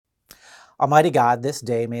Almighty God, this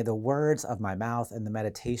day may the words of my mouth and the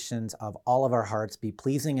meditations of all of our hearts be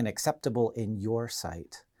pleasing and acceptable in your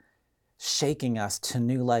sight, shaking us to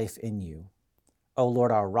new life in you, O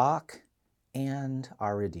Lord, our rock and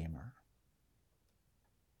our Redeemer.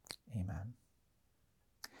 Amen.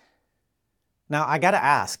 Now, I got to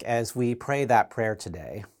ask, as we pray that prayer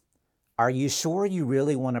today, are you sure you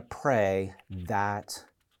really want to pray that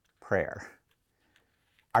prayer?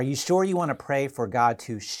 Are you sure you want to pray for God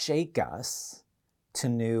to shake us to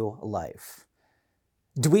new life?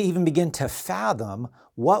 Do we even begin to fathom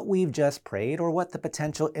what we've just prayed or what the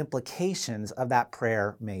potential implications of that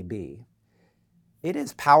prayer may be? It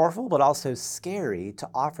is powerful, but also scary to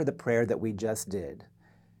offer the prayer that we just did.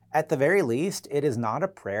 At the very least, it is not a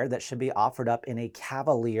prayer that should be offered up in a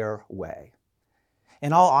cavalier way.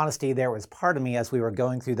 In all honesty, there was part of me as we were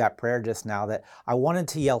going through that prayer just now that I wanted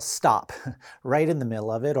to yell stop right in the middle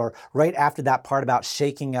of it or right after that part about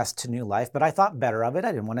shaking us to new life, but I thought better of it.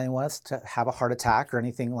 I didn't want anyone else to have a heart attack or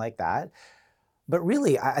anything like that. But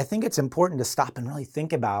really, I think it's important to stop and really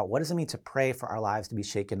think about what does it mean to pray for our lives to be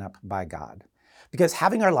shaken up by God? Because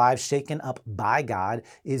having our lives shaken up by God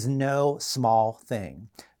is no small thing.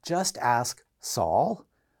 Just ask Saul,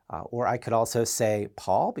 or I could also say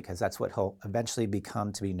Paul, because that's what he'll eventually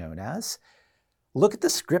become to be known as. Look at the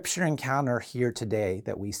scripture encounter here today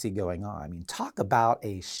that we see going on. I mean, talk about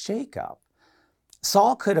a shakeup.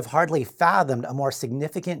 Saul could have hardly fathomed a more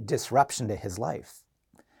significant disruption to his life.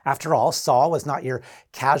 After all, Saul was not your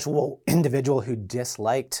casual individual who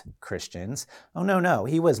disliked Christians. Oh, no,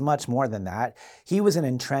 he was much more than that. He was an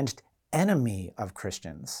entrenched enemy of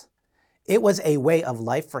Christians. It was a way of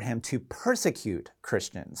life for him to persecute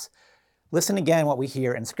Christians. Listen again what we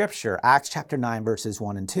hear in Scripture, Acts chapter 9, verses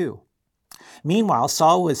 1 and 2. Meanwhile,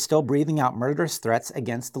 Saul was still breathing out murderous threats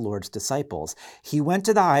against the Lord's disciples. He went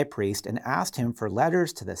to the high priest and asked him for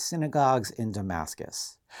letters to the synagogues in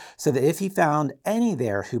Damascus, so that if he found any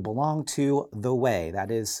there who belonged to the way,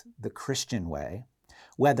 that is, the Christian way,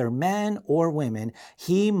 whether men or women,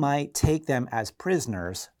 he might take them as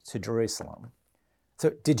prisoners to Jerusalem.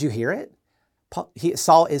 So did you hear it?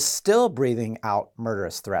 Saul is still breathing out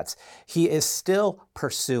murderous threats. He is still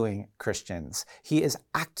pursuing Christians. He is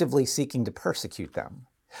actively seeking to persecute them.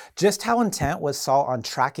 Just how intent was Saul on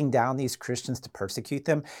tracking down these Christians to persecute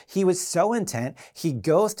them? He was so intent, he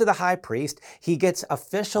goes to the high priest, he gets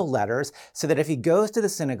official letters so that if he goes to the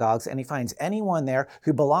synagogues and he finds anyone there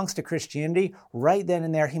who belongs to Christianity, right then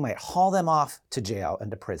and there he might haul them off to jail and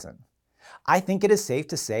to prison. I think it is safe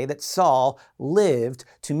to say that Saul lived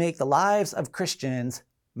to make the lives of Christians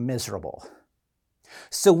miserable.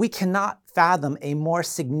 So we cannot fathom a more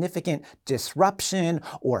significant disruption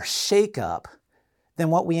or shakeup than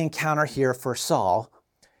what we encounter here for Saul,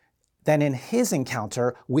 than in his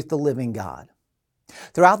encounter with the living God.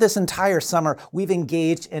 Throughout this entire summer, we've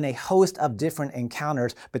engaged in a host of different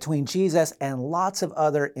encounters between Jesus and lots of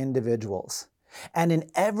other individuals. And in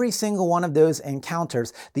every single one of those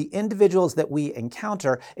encounters, the individuals that we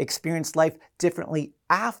encounter experienced life differently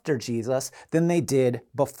after Jesus than they did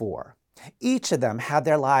before. Each of them had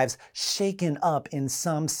their lives shaken up in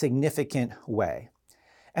some significant way.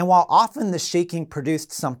 And while often the shaking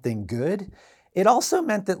produced something good, it also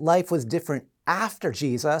meant that life was different after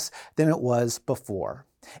Jesus than it was before.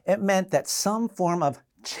 It meant that some form of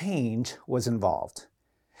change was involved.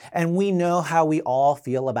 And we know how we all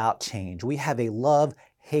feel about change. We have a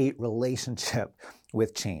love-hate relationship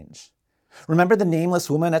with change. Remember the nameless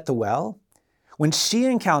woman at the well? When she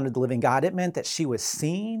encountered the living God, it meant that she was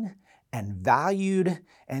seen and valued,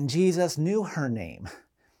 and Jesus knew her name,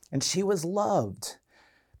 and she was loved.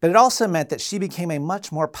 But it also meant that she became a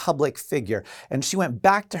much more public figure, and she went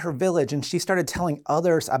back to her village and she started telling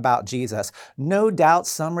others about Jesus. No doubt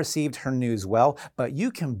some received her news well, but you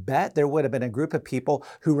can bet there would have been a group of people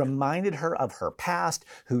who reminded her of her past,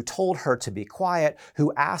 who told her to be quiet,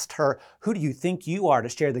 who asked her, "Who do you think you are to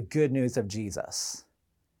share the good news of Jesus?"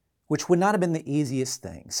 Which would not have been the easiest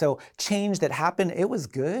thing. So change that happened, it was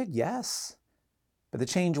good, yes, but the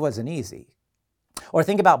change wasn't easy. Or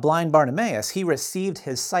think about blind Bartimaeus. He received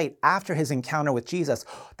his sight after his encounter with Jesus.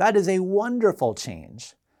 That is a wonderful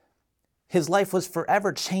change. His life was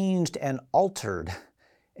forever changed and altered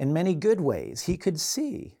in many good ways. He could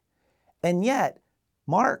see. And yet,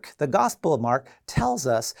 Mark, the Gospel of Mark, tells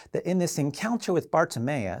us that in this encounter with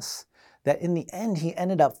Bartimaeus, that in the end he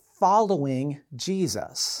ended up following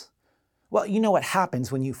Jesus. Well, you know what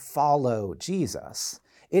happens when you follow Jesus.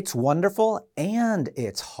 It's wonderful and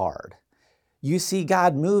it's hard. You see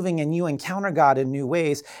God moving and you encounter God in new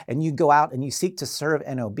ways, and you go out and you seek to serve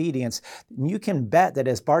in obedience. You can bet that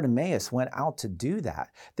as Bartimaeus went out to do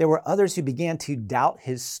that, there were others who began to doubt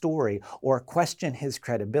his story or question his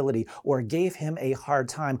credibility or gave him a hard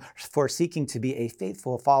time for seeking to be a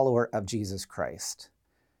faithful follower of Jesus Christ.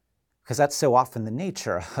 Because that's so often the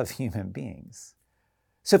nature of human beings.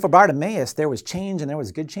 So for Bartimaeus, there was change and there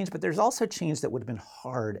was good change, but there's also change that would have been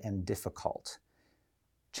hard and difficult.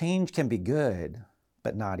 Change can be good,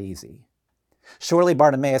 but not easy. Surely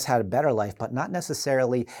Bartimaeus had a better life, but not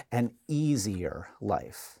necessarily an easier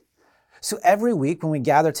life. So every week when we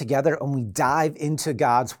gather together and we dive into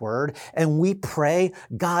God's word and we pray,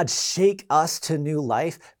 God, shake us to new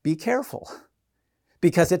life, be careful.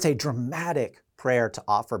 Because it's a dramatic prayer to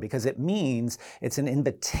offer, because it means it's an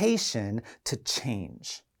invitation to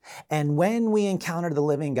change. And when we encounter the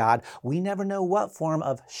living God, we never know what form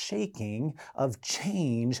of shaking, of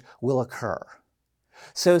change will occur.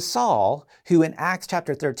 So Saul, who in Acts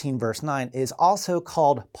chapter 13, verse 9 is also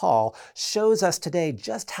called Paul, shows us today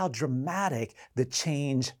just how dramatic the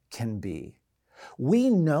change can be. We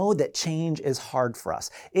know that change is hard for us.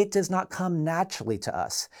 It does not come naturally to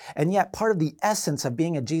us. And yet part of the essence of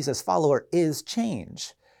being a Jesus follower is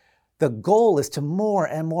change. The goal is to more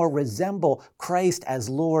and more resemble Christ as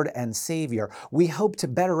Lord and Savior. We hope to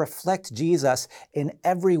better reflect Jesus in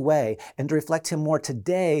every way and to reflect him more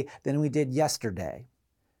today than we did yesterday.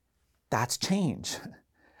 That's change.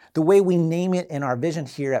 The way we name it in our vision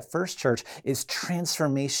here at First Church is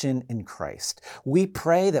transformation in Christ. We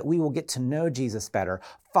pray that we will get to know Jesus better,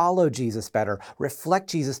 follow Jesus better, reflect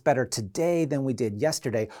Jesus better today than we did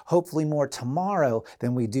yesterday, hopefully more tomorrow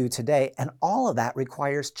than we do today. And all of that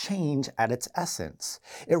requires change at its essence.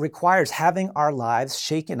 It requires having our lives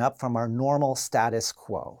shaken up from our normal status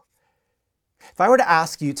quo. If I were to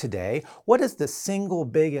ask you today, what is the single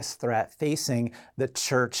biggest threat facing the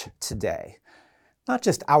church today? Not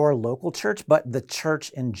just our local church, but the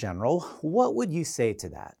church in general, what would you say to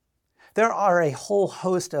that? There are a whole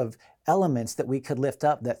host of elements that we could lift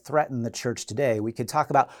up that threaten the church today. We could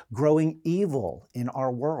talk about growing evil in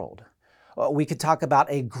our world. We could talk about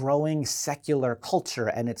a growing secular culture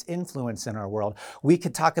and its influence in our world. We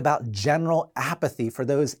could talk about general apathy for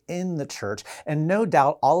those in the church. And no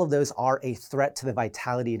doubt all of those are a threat to the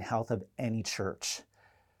vitality and health of any church.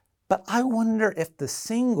 But I wonder if the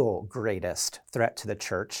single greatest threat to the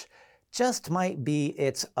church just might be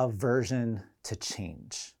its aversion to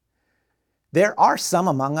change. There are some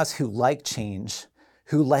among us who like change,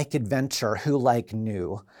 who like adventure, who like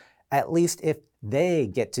new, at least if they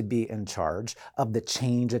get to be in charge of the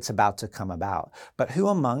change that's about to come about. But who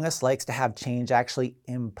among us likes to have change actually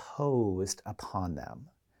imposed upon them?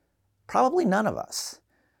 Probably none of us.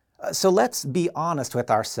 So let's be honest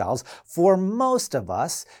with ourselves. For most of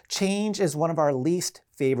us, change is one of our least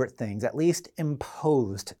favorite things, at least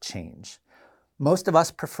imposed change. Most of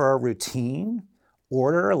us prefer routine,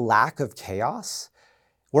 order, lack of chaos.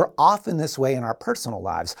 We're often this way in our personal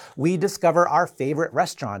lives. We discover our favorite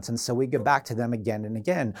restaurants, and so we go back to them again and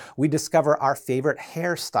again. We discover our favorite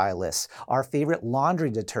hairstylists, our favorite laundry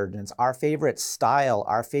detergents, our favorite style,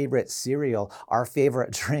 our favorite cereal, our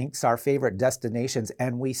favorite drinks, our favorite destinations,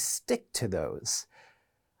 and we stick to those.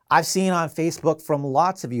 I've seen on Facebook from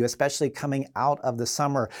lots of you, especially coming out of the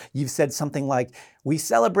summer, you've said something like, we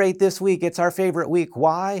celebrate this week, it's our favorite week.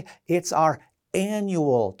 Why? It's our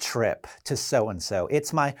annual trip to so-and-so.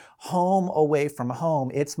 It's my home away from home.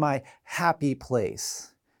 It's my happy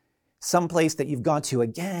place. Some place that you've gone to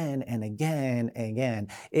again and again and again.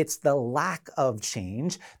 It's the lack of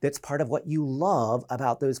change that's part of what you love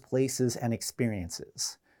about those places and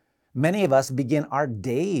experiences. Many of us begin our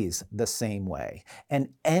days the same way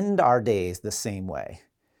and end our days the same way.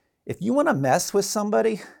 If you want to mess with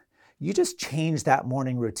somebody, you just change that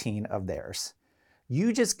morning routine of theirs.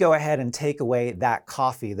 You just go ahead and take away that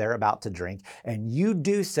coffee they're about to drink, and you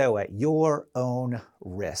do so at your own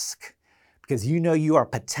risk because you know you are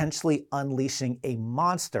potentially unleashing a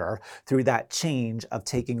monster through that change of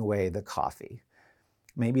taking away the coffee.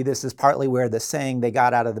 Maybe this is partly where the saying they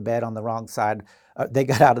got out of the bed on the wrong side, they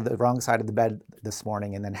got out of the wrong side of the bed this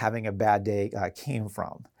morning and then having a bad day came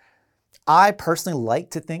from. I personally like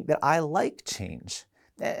to think that I like change,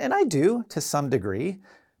 and I do to some degree.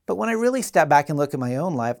 But when I really step back and look at my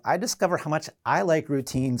own life, I discover how much I like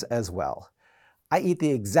routines as well. I eat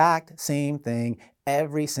the exact same thing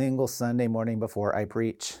every single Sunday morning before I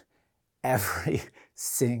preach, every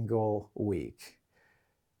single week.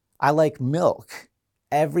 I like milk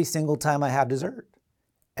every single time I have dessert,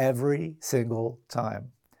 every single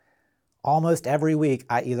time. Almost every week,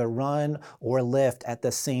 I either run or lift at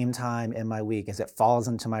the same time in my week as it falls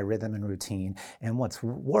into my rhythm and routine. And what's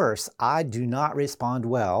worse, I do not respond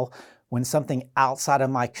well when something outside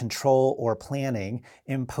of my control or planning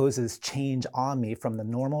imposes change on me from the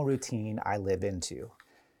normal routine I live into.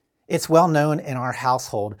 It's well known in our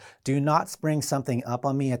household, do not spring something up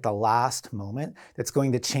on me at the last moment that's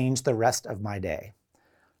going to change the rest of my day.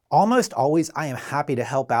 Almost always, I am happy to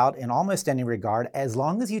help out in almost any regard as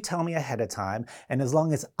long as you tell me ahead of time and as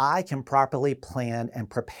long as I can properly plan and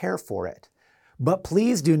prepare for it. But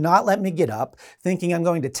please do not let me get up thinking I'm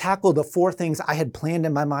going to tackle the 4 things I had planned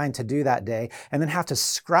in my mind to do that day and then have to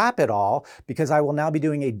scrap it all because I will now be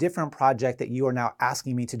doing a different project that you are now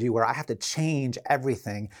asking me to do where I have to change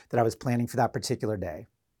everything that I was planning for that particular day.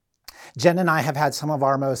 Jen and I have had some of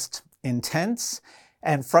our most intense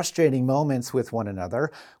and frustrating moments with one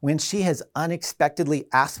another when she has unexpectedly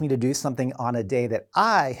asked me to do something on a day that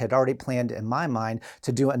I had already planned in my mind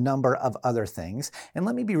to do a number of other things. And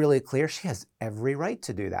let me be really clear, she has every right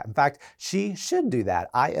to do that. In fact, she should do that.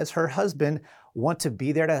 I, as her husband, want to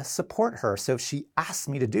be there to support her. So if she asks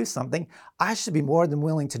me to do something, I should be more than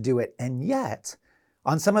willing to do it. And yet,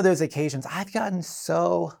 on some of those occasions, I've gotten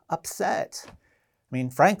so upset. I mean,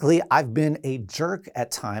 frankly, I've been a jerk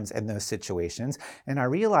at times in those situations, and I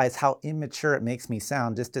realize how immature it makes me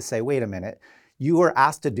sound just to say, wait a minute, you were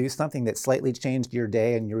asked to do something that slightly changed your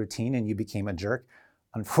day and your routine and you became a jerk?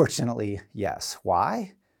 Unfortunately, yes.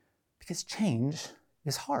 Why? Because change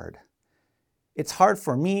is hard. It's hard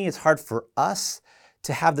for me, it's hard for us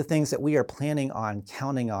to have the things that we are planning on,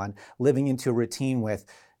 counting on, living into a routine with.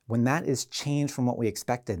 When that is changed from what we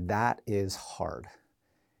expected, that is hard.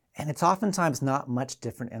 And it's oftentimes not much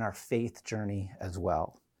different in our faith journey as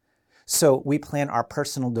well. So we plan our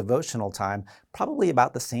personal devotional time probably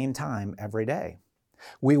about the same time every day.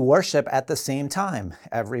 We worship at the same time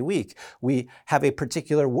every week. We have a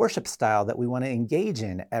particular worship style that we want to engage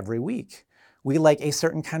in every week. We like a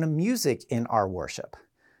certain kind of music in our worship.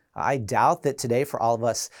 I doubt that today for all of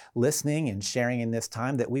us listening and sharing in this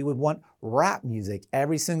time that we would want rap music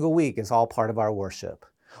every single week as all part of our worship,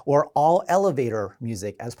 or all elevator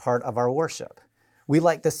music as part of our worship. We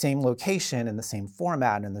like the same location and the same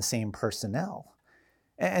format and the same personnel.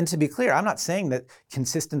 And to be clear, I'm not saying that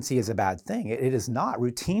consistency is a bad thing. It is not.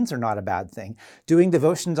 Routines are not a bad thing. Doing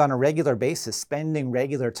devotions on a regular basis, spending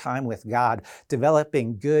regular time with God,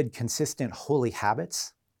 developing good, consistent, holy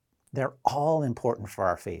habits, they're all important for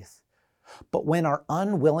our faith. But when our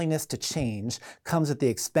unwillingness to change comes at the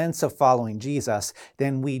expense of following Jesus,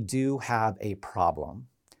 then we do have a problem.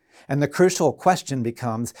 And the crucial question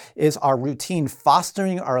becomes, is our routine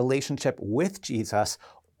fostering our relationship with Jesus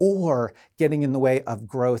or getting in the way of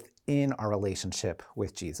growth in our relationship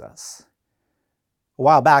with Jesus? A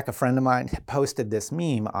while back, a friend of mine posted this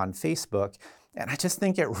meme on Facebook, and I just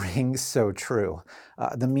think it rings so true.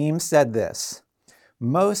 The meme said this: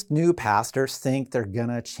 most new pastors think they're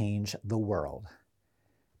gonna change the world.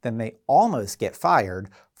 Then they almost get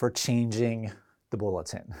fired for changing the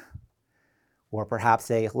bulletin. Or perhaps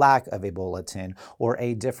a lack of a bulletin, or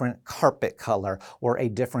a different carpet color, or a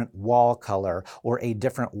different wall color, or a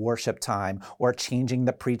different worship time, or changing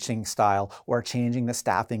the preaching style, or changing the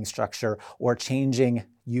staffing structure, or changing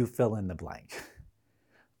you fill in the blank.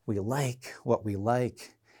 We like what we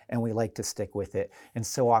like, and we like to stick with it, and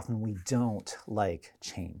so often we don't like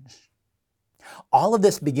change. All of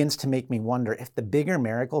this begins to make me wonder if the bigger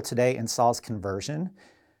miracle today in Saul's conversion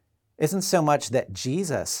isn't so much that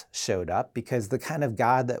Jesus showed up, because the kind of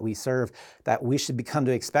God that we serve, that we should become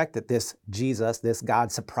to expect that this Jesus, this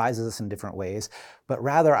God, surprises us in different ways, but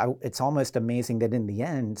rather it's almost amazing that in the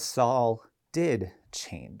end, Saul did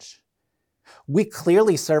change. We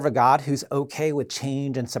clearly serve a God who's okay with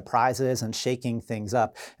change and surprises and shaking things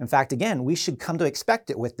up. In fact, again, we should come to expect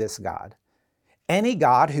it with this God. Any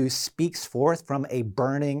God who speaks forth from a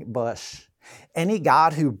burning bush, any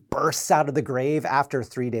God who bursts out of the grave after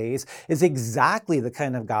 3 days is exactly the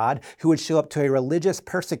kind of God who would show up to a religious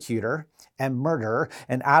persecutor and murderer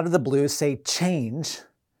and out of the blue say, change,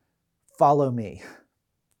 follow me.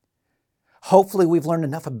 Hopefully we've learned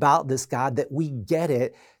enough about this God that we get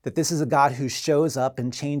it, that this is a God who shows up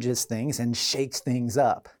and changes things and shakes things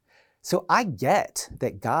up. So I get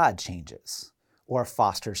that God changes or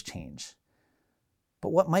fosters change. But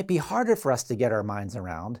what might be harder for us to get our minds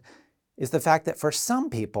around is the fact that for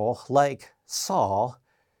some people, like Saul,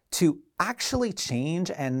 to actually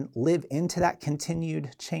change and live into that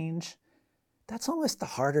continued change, that's almost the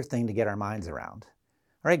harder thing to get our minds around.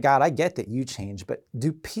 All right, God, I get that you change, but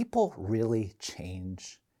do people really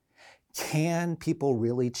change? Can people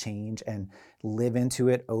really change and live into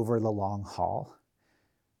it over the long haul?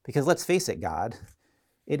 Because let's face it, God,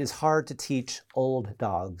 it is hard to teach old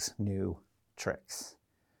dogs new tricks.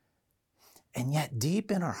 And yet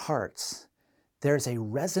deep in our hearts, there's a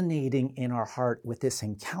resonating in our heart with this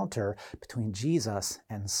encounter between Jesus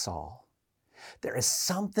and Saul. There is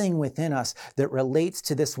something within us that relates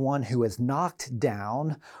to this one who is knocked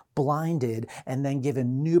down, blinded, and then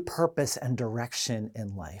given new purpose and direction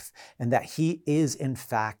in life, and that he is in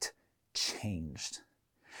fact changed.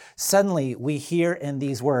 Suddenly, we hear in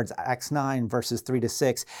these words, Acts 9, verses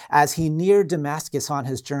 3-6, as he neared Damascus on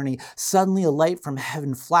his journey, suddenly a light from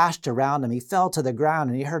heaven flashed around him. He fell to the ground,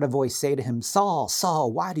 and he heard a voice say to him, Saul,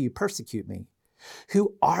 Saul, why do you persecute me?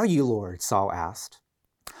 Who are you, Lord? Saul asked.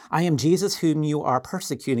 I am Jesus whom you are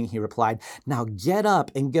persecuting, he replied. Now get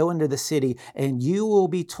up and go into the city, and you will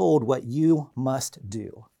be told what you must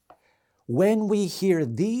do. When we hear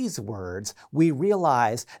these words, we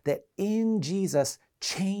realize that in Jesus,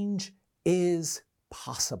 change is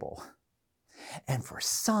possible. And for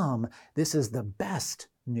some, this is the best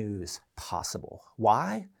news possible.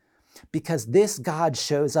 Why? Because this God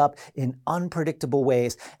shows up in unpredictable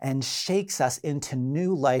ways and shakes us into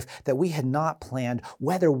new life that we had not planned,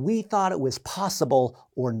 whether we thought it was possible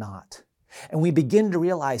or not. And we begin to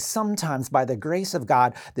realize sometimes by the grace of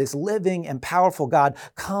God, this living and powerful God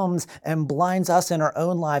comes and blinds us in our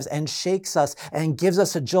own lives and shakes us and gives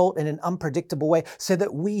us a jolt in an unpredictable way so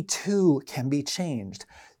that we too can be changed.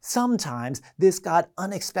 Sometimes this God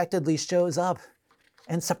unexpectedly shows up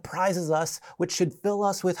and surprises us, which should fill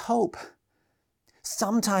us with hope.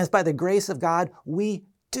 Sometimes by the grace of God, we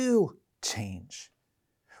do change.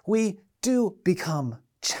 We do become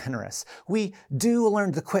generous. We do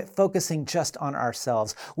learn to quit focusing just on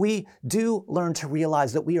ourselves. We do learn to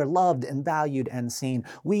realize that we are loved and valued and seen.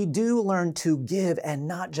 We do learn to give and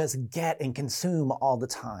not just get and consume all the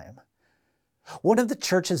time. One of the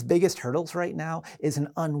church's biggest hurdles right now is an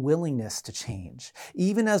unwillingness to change,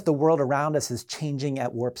 even as the world around us is changing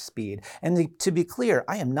at warp speed. And to be clear,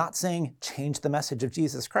 I am not saying change the message of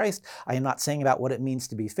Jesus Christ. I am not saying about what it means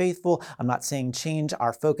to be faithful. I'm not saying change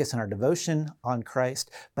our focus and our devotion on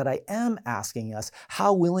Christ. But I am asking us,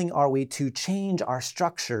 how willing are we to change our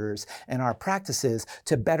structures and our practices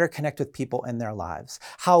to better connect with people in their lives?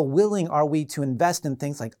 How willing are we to invest in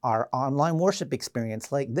things like our online worship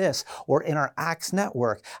experience like this, or in our Acts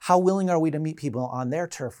network? How willing are we to meet people on their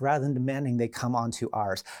turf rather than demanding they come onto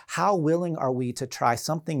ours? How willing are we to try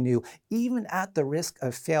something new, even at the risk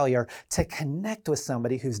of failure, to connect with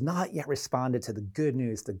somebody who's not yet responded to the good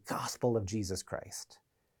news, the gospel of Jesus Christ?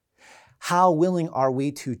 How willing are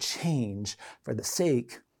we to change for the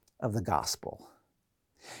sake of the gospel?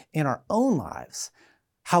 In our own lives,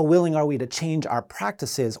 how willing are we to change our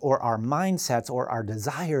practices or our mindsets or our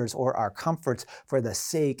desires or our comforts for the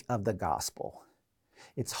sake of the gospel?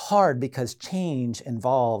 It's hard because change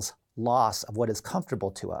involves loss of what is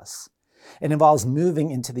comfortable to us. It involves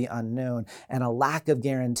moving into the unknown and a lack of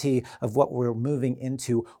guarantee of what we're moving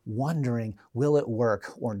into, wondering, will it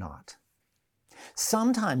work or not?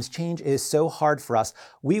 Sometimes change is so hard for us,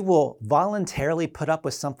 we will voluntarily put up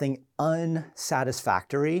with something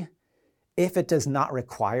unsatisfactory if it does not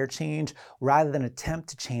require change, rather than attempt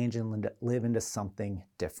to change and live into something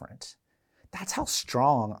different. That's how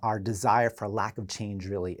strong our desire for lack of change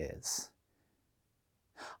really is.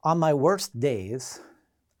 On my worst days,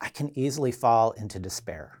 I can easily fall into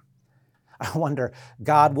despair. I wonder,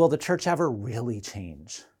 God, will the church ever really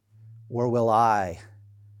change? Or will I?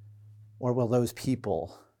 Or will those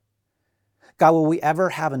people? God, will we ever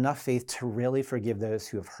have enough faith to really forgive those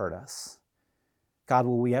who have hurt us? God,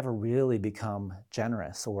 will we ever really become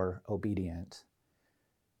generous or obedient?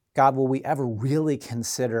 God, will we ever really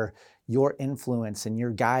consider your influence and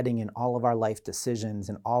your guiding in all of our life decisions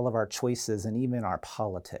and all of our choices and even our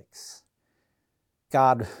politics?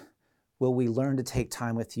 God, will we learn to take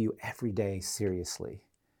time with you every day seriously?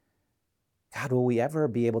 God, will we ever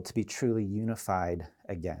be able to be truly unified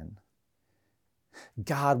again?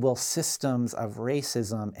 God, will systems of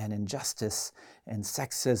racism and injustice and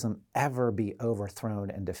sexism ever be overthrown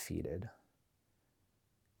and defeated?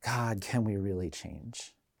 God, can we really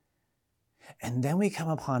change? And then we come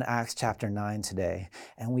upon Acts chapter 9 today,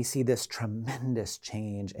 and we see this tremendous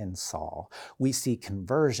change in Saul. We see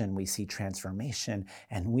conversion, we see transformation,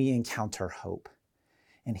 and we encounter hope.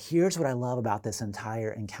 And here's what I love about this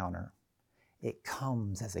entire encounter. It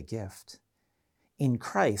comes as a gift. In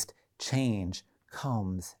Christ, change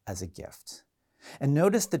comes as a gift. And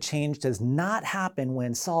notice the change does not happen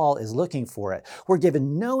when Saul is looking for it. We're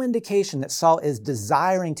given no indication that Saul is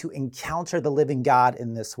desiring to encounter the living God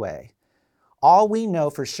in this way. All we know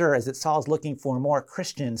for sure is that Saul is looking for more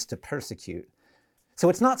Christians to persecute. So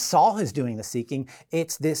it's not Saul who's doing the seeking,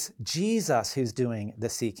 it's this Jesus who's doing the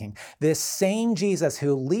seeking. This same Jesus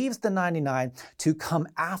who leaves the 99 to come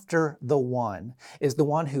after the one is the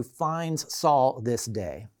one who finds Saul this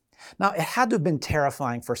day. Now, it had to have been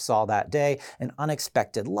terrifying for Saul that day, an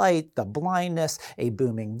unexpected light, the blindness, a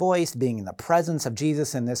booming voice, being in the presence of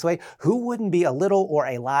Jesus in this way. Who wouldn't be a little or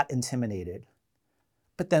a lot intimidated?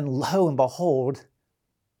 But then lo and behold,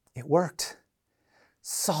 it worked.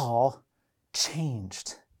 Saul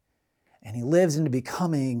changed, and he lives into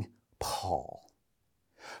becoming Paul.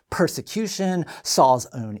 Persecution, Saul's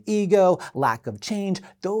own ego, lack of change,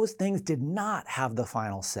 those things did not have the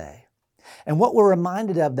final say. And what we're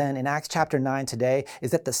reminded of then in Acts chapter 9 today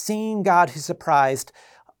is that the same God who surprised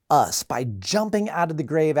us by jumping out of the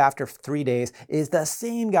grave after 3 days is the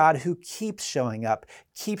same God who keeps showing up,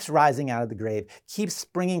 keeps rising out of the grave, keeps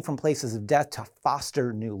springing from places of death to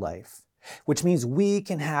foster new life, which means we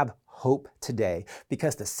can have hope today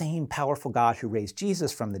because the same powerful God who raised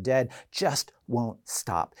Jesus from the dead just won't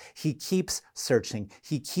stop. He keeps searching.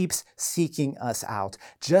 He keeps seeking us out,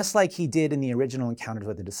 just like he did in the original encounters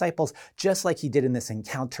with the disciples, just like he did in this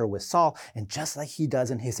encounter with Saul, and just like he does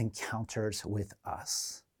in his encounters with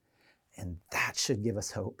us. And that should give us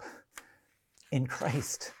hope. In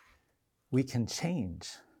Christ, we can change.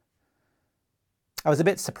 I was a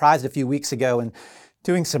bit surprised a few weeks ago and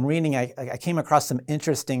doing some reading, I came across some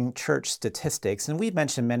interesting church statistics, and we've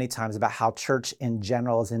mentioned many times about how church in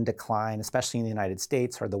general is in decline, especially in the United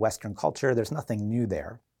States or the Western culture. There's nothing new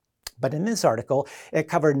there. But in this article, it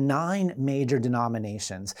covered 9 major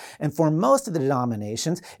denominations, and for most of the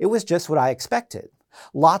denominations, it was just what I expected.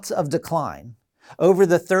 Lots of decline. Over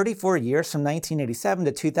the 34 years from 1987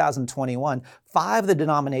 to 2021, 5 of the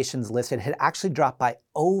denominations listed had actually dropped by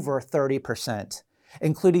over 30%.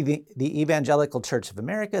 Including the Evangelical Church of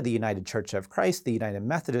America, the United Church of Christ, the United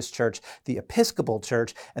Methodist Church, the Episcopal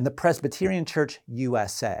Church, and the Presbyterian Church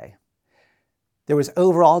USA. There was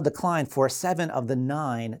overall decline for 7 of the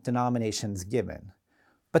 9 denominations given.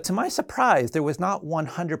 But to my surprise, there was not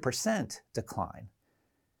 100% decline.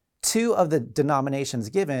 2 of the denominations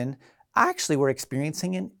given actually were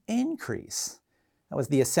experiencing an increase. That was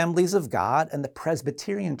the Assemblies of God and the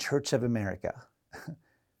Presbyterian Church of America.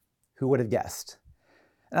 Who would have guessed?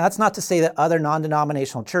 Now, that's not to say that other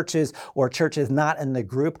non-denominational churches or churches not in the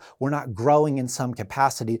group were not growing in some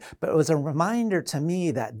capacity, but it was a reminder to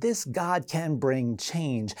me that this God can bring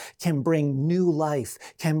change, can bring new life,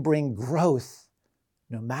 can bring growth,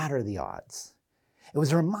 no matter the odds. It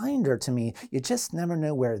was a reminder to me, you just never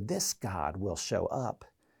know where this God will show up,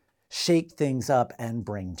 shake things up, and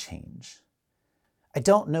bring change. I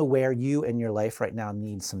don't know where you in your life right now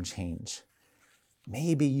need some change.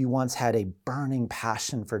 Maybe you once had a burning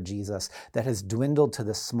passion for Jesus that has dwindled to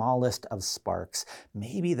the smallest of sparks.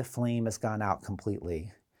 Maybe the flame has gone out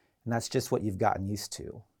completely, and that's just what you've gotten used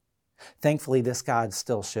to. Thankfully, this God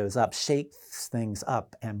still shows up, shakes things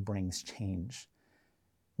up, and brings change.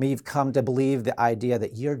 Maybe you've come to believe the idea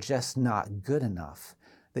that you're just not good enough,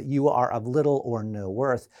 that you are of little or no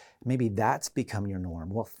worth. Maybe that's become your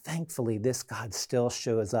norm. Well, thankfully, this God still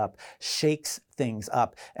shows up, shakes things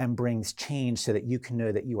up, and brings change so that you can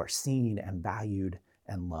know that you are seen and valued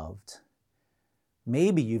and loved.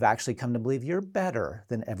 Maybe you've actually come to believe you're better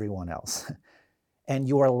than everyone else, and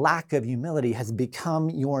your lack of humility has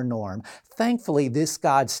become your norm. Thankfully, this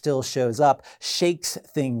God still shows up, shakes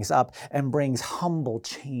things up, and brings humble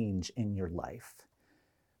change in your life.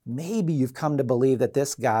 Maybe you've come to believe that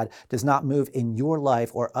this God does not move in your life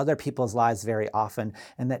or other people's lives very often,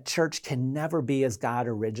 and that church can never be as God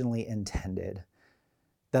originally intended.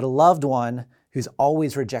 That a loved one who's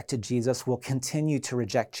always rejected Jesus will continue to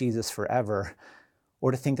reject Jesus forever, or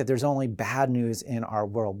to think that there's only bad news in our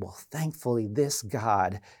world. Well, thankfully, this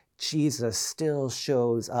God, Jesus, still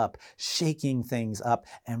shows up, shaking things up,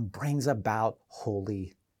 and brings about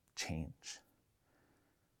holy change.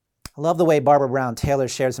 I love the way Barbara Brown Taylor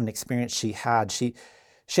shares an experience she had. She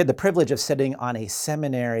had the privilege of sitting on a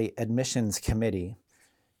seminary admissions committee.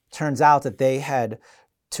 Turns out that they had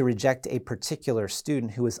to reject a particular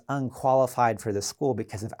student who was unqualified for the school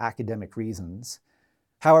because of academic reasons.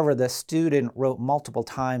 However, the student wrote multiple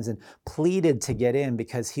times and pleaded to get in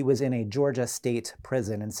because he was in a Georgia state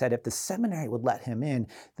prison and said if the seminary would let him in,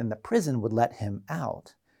 then the prison would let him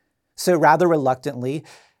out. So rather reluctantly,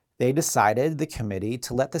 they decided, the committee,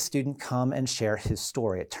 to let the student come and share his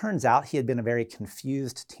story. It turns out he had been a very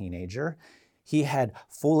confused teenager. He had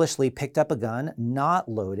foolishly picked up a gun, not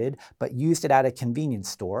loaded, but used it at a convenience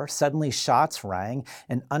store. Suddenly shots rang.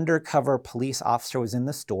 An undercover police officer was in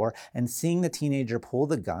the store, and seeing the teenager pull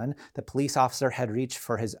the gun, the police officer had reached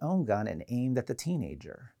for his own gun and aimed at the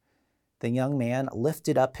teenager. The young man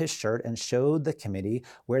lifted up his shirt and showed the committee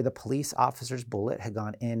where the police officer's bullet had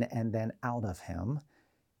gone in and then out of him.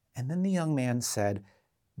 And then the young man said,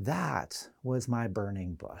 "That was my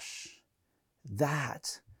burning bush.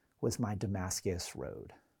 That was my Damascus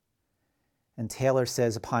road." And Taylor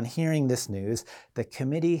says, upon hearing this news, the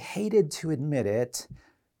committee hated to admit it,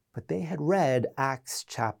 but they had read Acts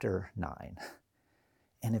chapter 9.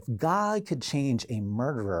 And if God could change a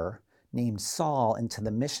murderer named Saul into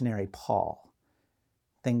the missionary Paul,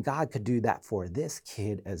 then God could do that for this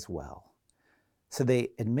kid as well. So they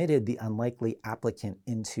admitted the unlikely applicant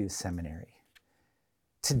into seminary.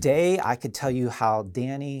 Today, I could tell you how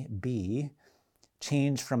Danny B.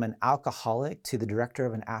 changed from an alcoholic to the director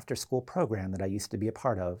of an after-school program that I used to be a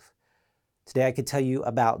part of. Today, I could tell you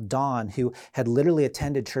about Dawn, who had literally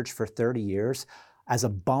attended church for 30 years as a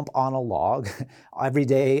bump on a log every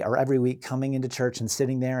day or every week, coming into church and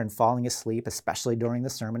sitting there and falling asleep, especially during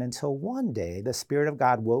the sermon, until one day the Spirit of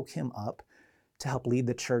God woke him up to help lead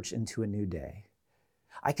the church into a new day.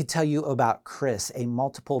 I could tell you about Chris, a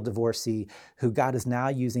multiple divorcee who God is now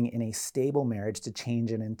using in a stable marriage to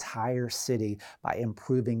change an entire city by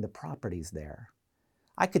improving the properties there.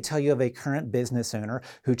 I could tell you of a current business owner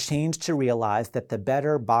who changed to realize that the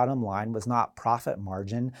better bottom line was not profit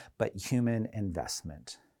margin, but human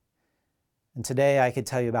investment. And today I could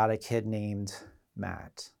tell you about a kid named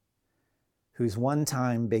Matt, whose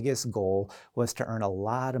one-time biggest goal was to earn a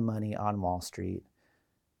lot of money on Wall Street,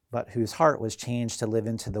 but whose heart was changed to live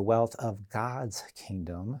into the wealth of God's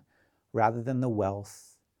kingdom rather than the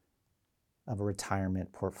wealth of a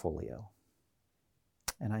retirement portfolio.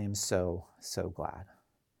 And I am so, so glad.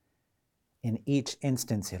 In each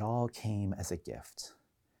instance, it all came as a gift.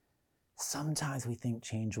 Sometimes we think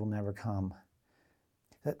change will never come,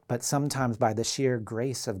 but sometimes by the sheer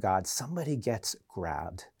grace of God, somebody gets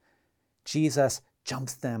grabbed. Jesus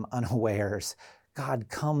jumps them unawares. God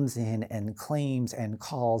comes in and claims and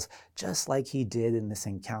calls, just like he did in this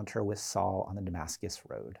encounter with Saul on the Damascus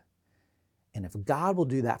road. And if God will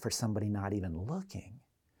do that for somebody not even looking,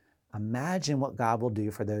 imagine what God will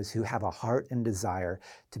do for those who have a heart and desire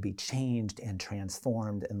to be changed and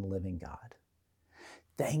transformed in the living God.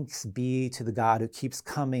 Thanks be to the God who keeps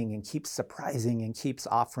coming and keeps surprising and keeps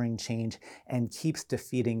offering change and keeps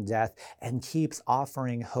defeating death and keeps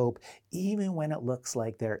offering hope even when it looks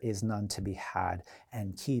like there is none to be had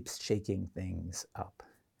and keeps shaking things up.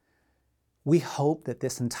 We hope that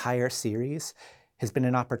this entire series has been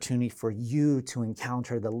an opportunity for you to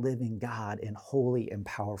encounter the living God in holy and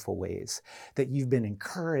powerful ways, that you've been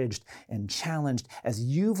encouraged and challenged as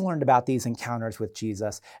you've learned about these encounters with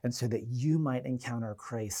Jesus, and so that you might encounter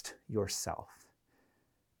Christ yourself.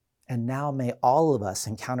 And now may all of us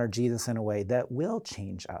encounter Jesus in a way that will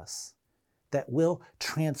change us, that will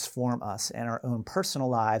transform us in our own personal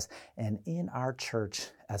lives and in our church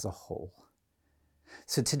as a whole.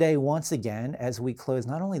 So today, once again, as we close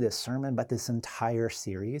not only this sermon, but this entire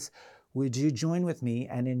series, would you join with me,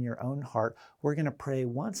 and in your own heart, we're going to pray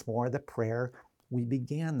once more the prayer we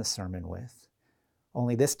began the sermon with.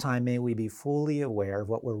 Only this time, may we be fully aware of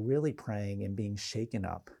what we're really praying and being shaken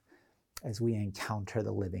up as we encounter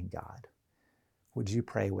the living God. Would you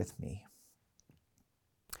pray with me?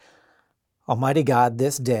 Almighty God,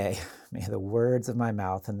 this day, may the words of my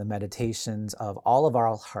mouth and the meditations of all of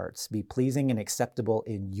our hearts be pleasing and acceptable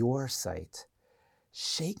in your sight,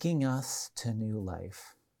 shaking us to new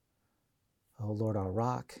life. O Lord, our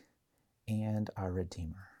rock and our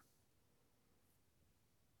Redeemer.